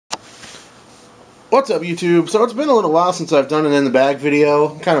What's up, YouTube? So it's been a little while since I've done an in the bag video.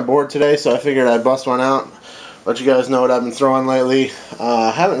 I'm kind of bored today, so I figured I'd bust one out. Let you guys know what I've been throwing lately.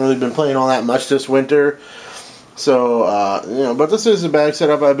 I haven't really been playing all that much this winter. So, but this is a bag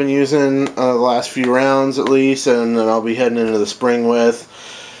setup I've been using the last few rounds at least, and then I'll be heading into the spring with.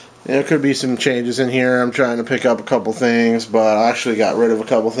 There could be some changes in here. I'm trying to pick up a couple things, but I actually got rid of a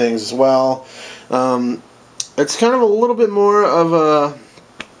couple things as well. It's kind of a little bit more of a...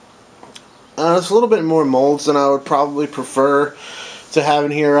 it's a little bit more molds than I would probably prefer to have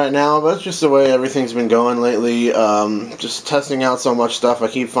in here right now, but it's just the way everything's been going lately. Just testing out so much stuff. I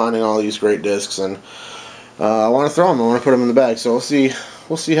keep finding all these great discs, and I want to throw them. I want to put them in the bag. So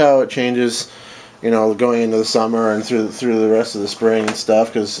we'll see how it changes, going into the summer and through the rest of the spring and stuff.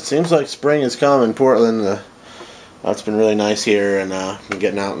 Because it seems like spring is coming in Portland. It's been really nice here, and I'm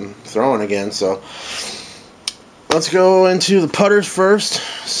getting out and throwing again. So let's go into the putters first.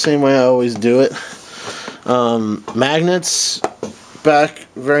 Same way I always do it. Magnets back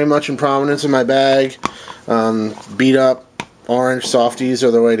very much in prominence in my bag. Beat up orange softies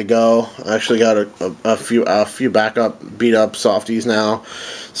are the way to go. I actually got a few backup beat up softies now,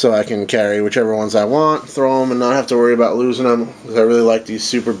 so I can carry whichever ones I want, throw them, and not have to worry about losing them. Because I really like these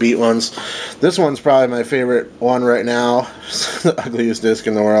super beat ones. This one's probably my favorite one right now. It's the ugliest disc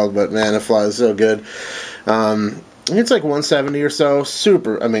in the world, but man, it flies so good. It's like 170 or so.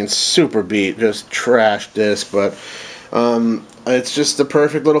 Super beat, just trash disc, but it's just the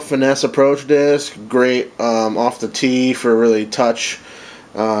perfect little finesse approach disc. Great off the tee for really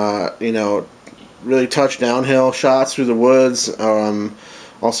really touch downhill shots through the woods.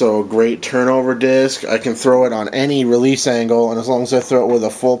 Also a great turnover disc. I can throw it on any release angle, and as long as I throw it with a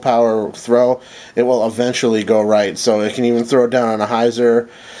full power throw, it will eventually go right. So I can even throw it down on a hyzer,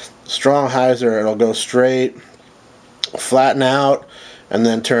 strong hyzer, it'll go straight, flatten out, and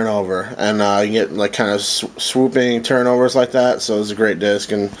then turn over, and you get like kind of swooping turnovers like that. So it's a great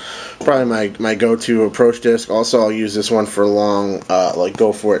disc, and probably my go-to approach disc. Also, I'll use this one for long like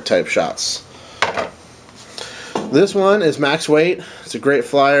go for it type shots. This one is max weight. It's a great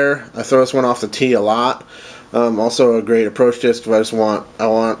flyer. I throw this one off the tee a lot. Also a great approach disc if I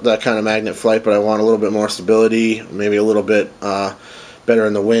want that kind of magnet flight, but I want a little bit more stability, maybe a little bit better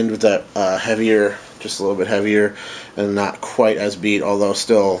in the wind with that heavier, just a little bit heavier, and not quite as beat, although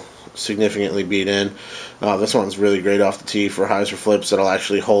still significantly beat in. This one's really great off the tee for hyzer flips that'll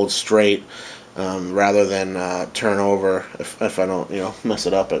actually hold straight rather than turn over if I don't mess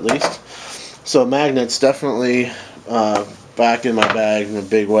it up at least. So magnets definitely back in my bag in a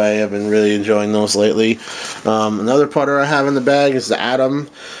big way. I've been really enjoying those lately. Another putter I have in the bag is the Atom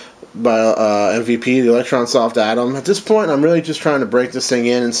by MVP, the Electron Soft Atom. At this point, I'm really just trying to break this thing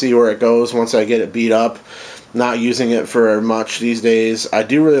in and see where it goes once I get it beat up. Not using it for much these days. I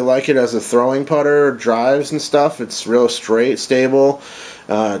do really like it as a throwing putter, drives and stuff. It's real straight, stable,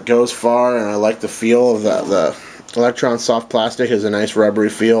 goes far, and I like the feel of the Electron Soft plastic. Has a nice rubbery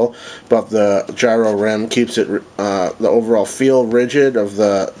feel, but the gyro rim keeps it the overall feel rigid of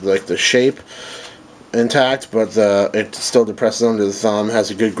the shape intact, but it still depresses under the thumb,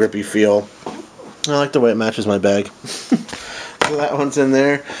 has a good grippy feel. I like the way it matches my bag. So that one's in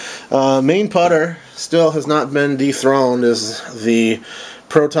there. Main putter still has not been dethroned is the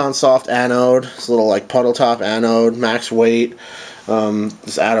Proton Soft Anode. It's a little like puddle top anode, max weight.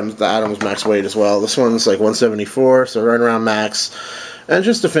 The Atom's max weight as well. This one's like 174, so right around max. And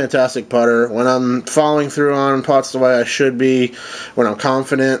just a fantastic putter. When I'm following through on putts the way I should be, when I'm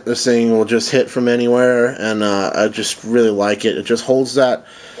confident, this thing will just hit from anywhere, and I just really like it. It just holds that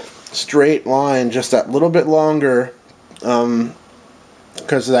straight line just that little bit longer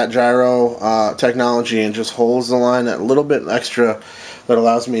because of that gyro technology, and just holds the line that little bit extra that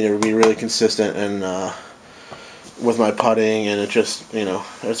allows me to be really consistent and with my putting, and it just,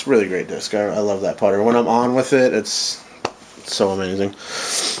 it's a really great disc. I love that putter. When I'm on with it, it's so amazing.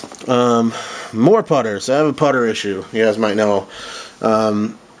 More putters. I have a putter issue. You guys might know.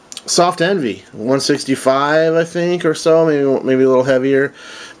 Soft Envy, 165, I think, or so, maybe a little heavier.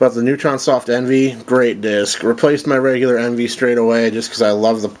 But the Neutron Soft Envy, great disc. Replaced my regular Envy straight away just because I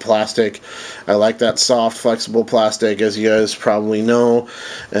love the plastic. I like that soft, flexible plastic, as you guys probably know.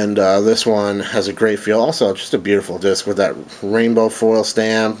 And this one has a great feel. Also, just a beautiful disc with that rainbow foil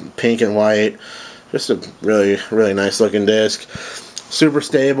stamp, pink and white. Just a really, really nice looking disc. Super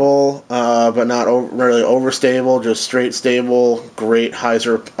stable, but not really overstable, just straight stable. Great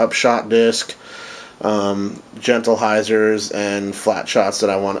hyzer upshot disc. Gentle hyzers and flat shots that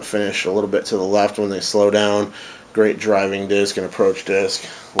I want to finish a little bit to the left when they slow down. Great driving disc and approach disc.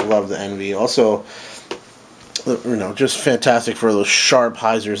 Love the Envy. Also, just fantastic for those sharp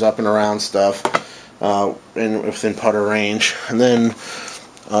hyzers up and around stuff. within putter range. And then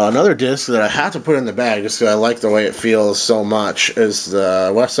another disc that I have to put in the bag just because I like the way it feels so much is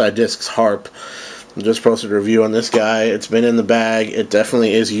the Westside Discs Harp. I just posted a review on this guy. It's been in the bag. It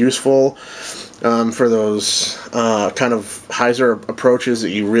definitely is useful for those kind of hyzer approaches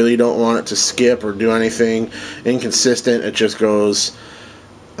that you really don't want it to skip or do anything inconsistent. It just goes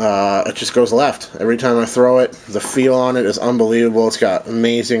left every time I throw it. The feel on it is unbelievable. It's got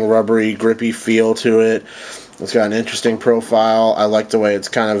amazing rubbery, grippy feel to it. It's got an interesting profile. I like the way it's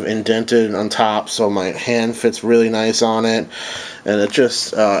kind of indented on top, so my hand fits really nice on it. And it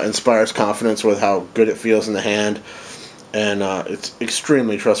just inspires confidence with how good it feels in the hand. And it's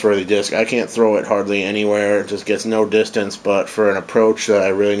extremely trustworthy disc. I can't throw it hardly anywhere. It just gets no distance, but for an approach that I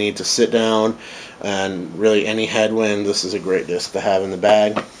really need to sit down and really any headwind, this is a great disc to have in the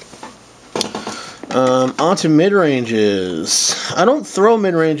bag. Onto mid-ranges. I don't throw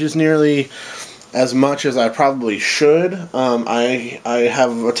mid-ranges nearly as much as I probably should. I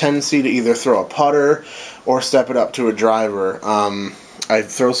have a tendency to either throw a putter or step it up to a driver. I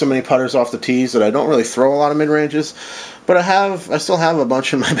throw so many putters off the tees that I don't really throw a lot of mid-ranges, but I still have a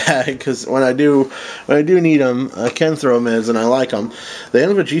bunch in my bag because when I do need them, I can throw mids and I like them. The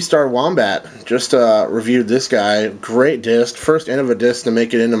Innova G-Star Wombat, just reviewed this guy. Great disc, first Innova disc to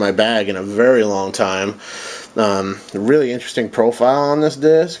make it into my bag in a very long time. Really interesting profile on this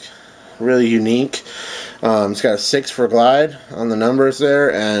disc. Really unique. It's got a 6 for glide on the numbers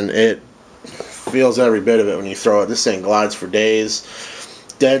there, and it feels every bit of it when you throw it. This thing glides for days.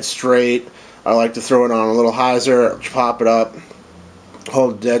 Dead straight. I like to throw it on a little hyzer, pop it up,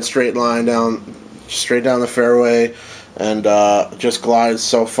 hold a dead straight line down, straight down the fairway, and just glides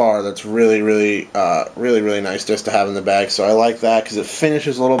so far. That's really nice disc to have in the bag. So I like that because it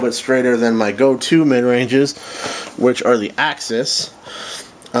finishes a little bit straighter than my go-to mid-ranges, which are the Axis.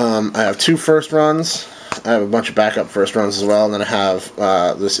 I have 2 first runs. I have a bunch of backup first runs as well, and then I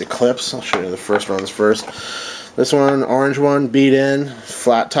have this Eclipse. I'll show you the first runs first. This one, orange one, beat in,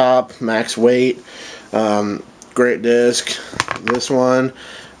 flat top, max weight, great disc. This one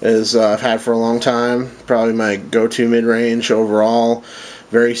is I've had for a long time, probably my go-to mid-range overall.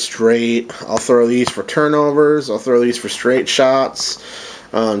 Very straight. I'll throw these for turnovers. I'll throw these for straight shots.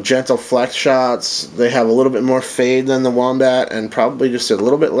 Gentle flex shots. They have a little bit more fade than the Wombat, and probably just a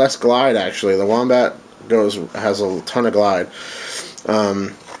little bit less glide. Actually, the Wombat has a ton of glide.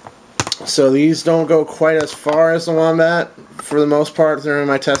 So these don't go quite as far as the Wombat for the most part during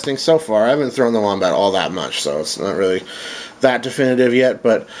my testing so far. I haven't thrown the Wombat all that much, so it's not really that definitive yet.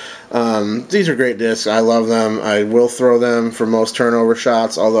 But these are great discs. I love them. I will throw them for most turnover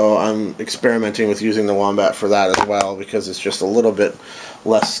shots, although I'm experimenting with using the Wombat for that as well because it's just a little bit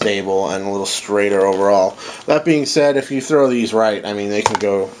less stable and a little straighter overall. That being said, if you throw these right, I mean, they can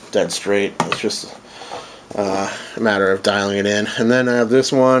go dead straight. It's just a matter of dialing it in. And then I have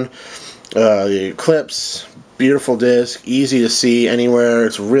this one, the Eclipse. Beautiful disc, easy to see anywhere.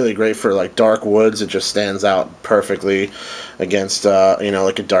 It's really great for like dark woods. It just stands out perfectly against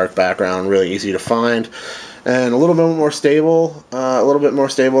like a dark background. Really easy to find, and a little bit more stable.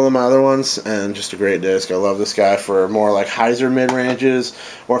 Than my other ones, and just a great disc. I love this guy for more like hyzer mid ranges,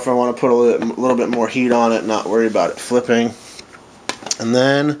 or if I want to put a little bit more heat on it, not worry about it flipping. And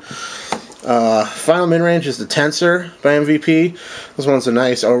then final mid-range is the Tensor by MVP. This one's a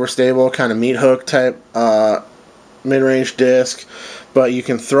nice overstable kind of meat hook type mid-range disc, but you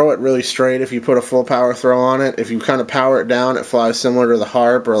can throw it really straight if you put a full power throw on it. If you kind of power it down, it flies similar to the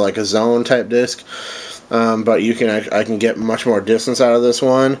Harp or like a Zone type disc, but I can get much more distance out of this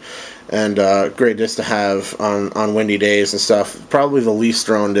one, and great disc to have on windy days and stuff. Probably the least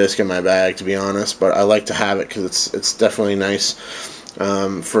thrown disc in my bag, to be honest, but I like to have it because it's definitely nice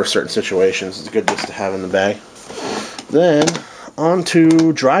for certain situations. It's a good disc to have in the bag. Then on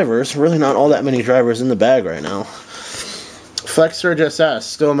to drivers. Really not all that many drivers in the bag right now. Flex Surge SS,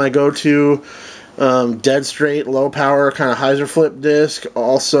 still my go-to dead straight, low power kind of hyzer flip disc.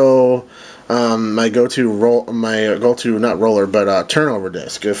 Also my go-to turnover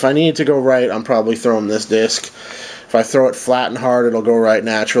disc. If I need to go right, I'm probably throwing this disc. If I throw it flat and hard, it'll go right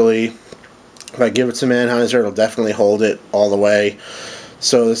naturally. If I give it some anhyzer, it'll definitely hold it all the way.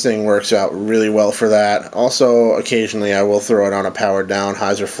 So this thing works out really well for that. Also, occasionally I will throw it on a powered down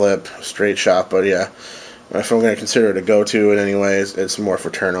hyzer flip, straight shot, but yeah, if I'm going to consider it a go-to in any ways, it's more for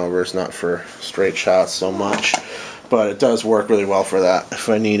turnovers, not for straight shots so much. But it does work really well for that if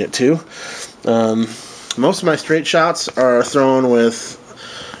I need it to. Most of my straight shots are thrown with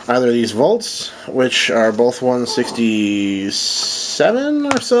either these Volts, which are both 166 167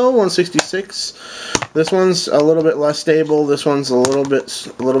 or so, 166. This one's a little bit less stable. This one's a little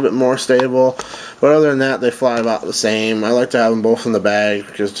bit more stable. But other than that, they fly about the same. I like to have them both in the bag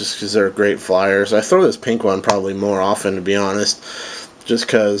because they're great flyers. I throw this pink one probably more often, to be honest, just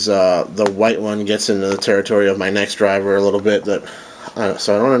because the white one gets into the territory of my next driver a little bit.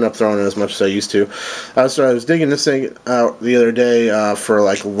 So I don't end up throwing it as much as I used to. So I was digging this thing out the other day for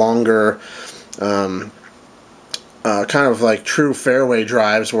like longer, kind of like true fairway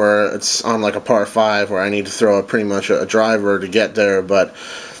drives where it's on like a par 5 where I need to throw pretty much a driver to get there, but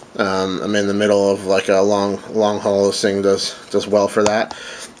I'm in the middle of like a long haul. This thing does well for that,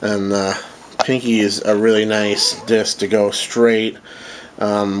 and Pinky is a really nice disc to go straight.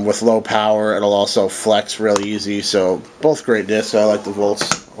 With low power, it'll also flex really easy. So both great discs. I like the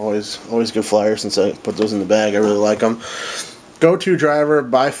Volts. Always good flyers since I put those in the bag. I really like them. Go-to driver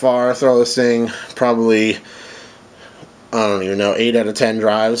by far. Throw this thing probably, I don't even know, 8 out of 10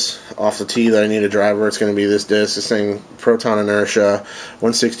 drives off the tee that I need a driver. It's going to be this disc. This thing, Proton Inertia,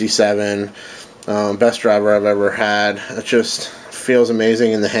 167. Best driver I've ever had. It just feels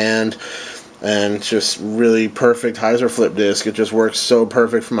amazing in the hand. And just really perfect hyzer flip disc. It just works so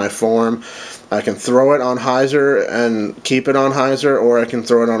perfect for my form. I can throw it on hyzer and keep it on hyzer, or I can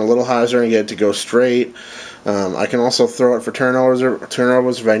throw it on a little hyzer and get it to go straight. I can also throw it for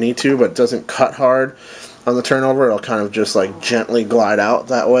turnovers if I need to, but it doesn't cut hard on the turnover. It'll kind of just like gently glide out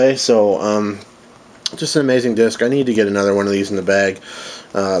that way. So just an amazing disc. I need to get another one of these in the bag.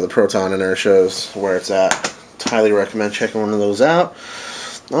 The Proton Inertia is where it's at. Highly recommend checking one of those out.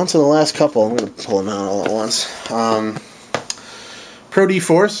 On to the last couple. I'm going to pull them out all at once. Pro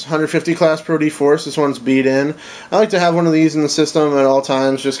D-Force, 150 class Pro D-Force. This one's beat in. I like to have one of these in the system at all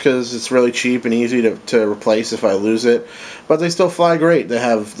times just because it's really cheap and easy to replace if I lose it. But they still fly great.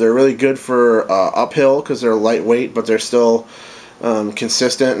 They're really good for uphill because they're lightweight, but they're still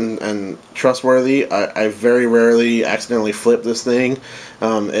consistent and trustworthy. I very rarely accidentally flip this thing.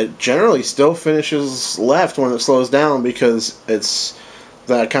 It generally still finishes left when it slows down because it's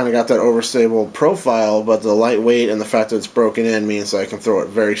that kind of got that overstable profile, but the lightweight and the fact that it's broken in means that I can throw it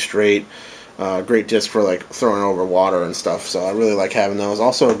very straight. Great disc for like throwing over water and stuff, so I really like having those.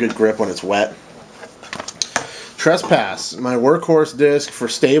 Also a good grip when it's wet. Trespass, my workhorse disc for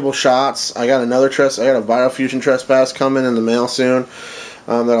stable shots. I got a Biofusion Trespass coming in the mail soon.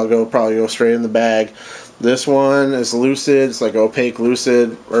 That'll probably go straight in the bag. This one is Lucid. It's like opaque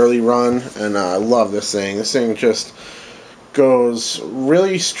Lucid early run, and I love this thing. This thing just goes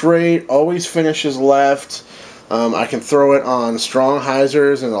really straight, always finishes left. I can throw it on strong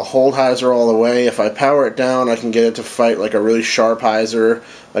hyzers and it'll hold hyzer all the way. If I power it down, I can get it to fight like a really sharp hyzer,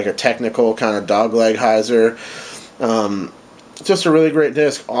 like a technical kind of dogleg hyzer. Just a really great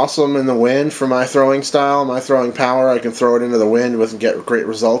disc. Awesome in the wind for my throwing style, my throwing power. I can throw it into the wind and get great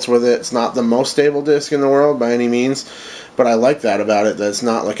results with it. It's not the most stable disc in the world by any means, but I like that about it, that it's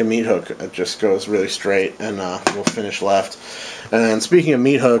not like a meat hook. It just goes really straight and will finish left. And speaking of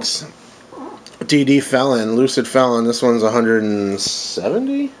meat hooks, DD Felon, Lucid Felon, this one's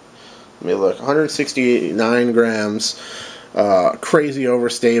 170? Let me look. 169 grams. Crazy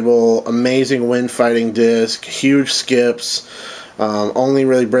overstable, amazing wind fighting disc, huge skips. Only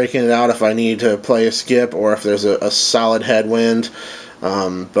really breaking it out if I need to play a skip or if there's a solid headwind.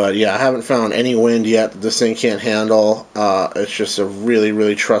 But yeah, I haven't found any wind yet that this thing can't handle. It's just a really,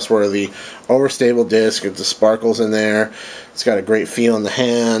 really trustworthy, overstable disc. The sparkles in there. It's got a great feel in the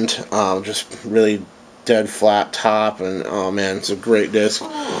hand. Just really dead flat top, and oh man, it's a great disc.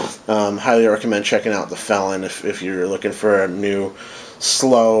 Highly recommend checking out the Felon if you're looking for a new,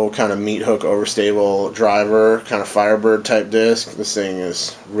 slow kind of meat hook, overstable driver, kind of Firebird type disc. This thing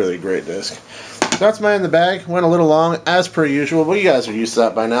is really great disc. So that's my in the bag. Went a little long, as per usual, but you guys are used to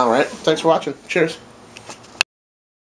that by now, right? Thanks for watching. Cheers.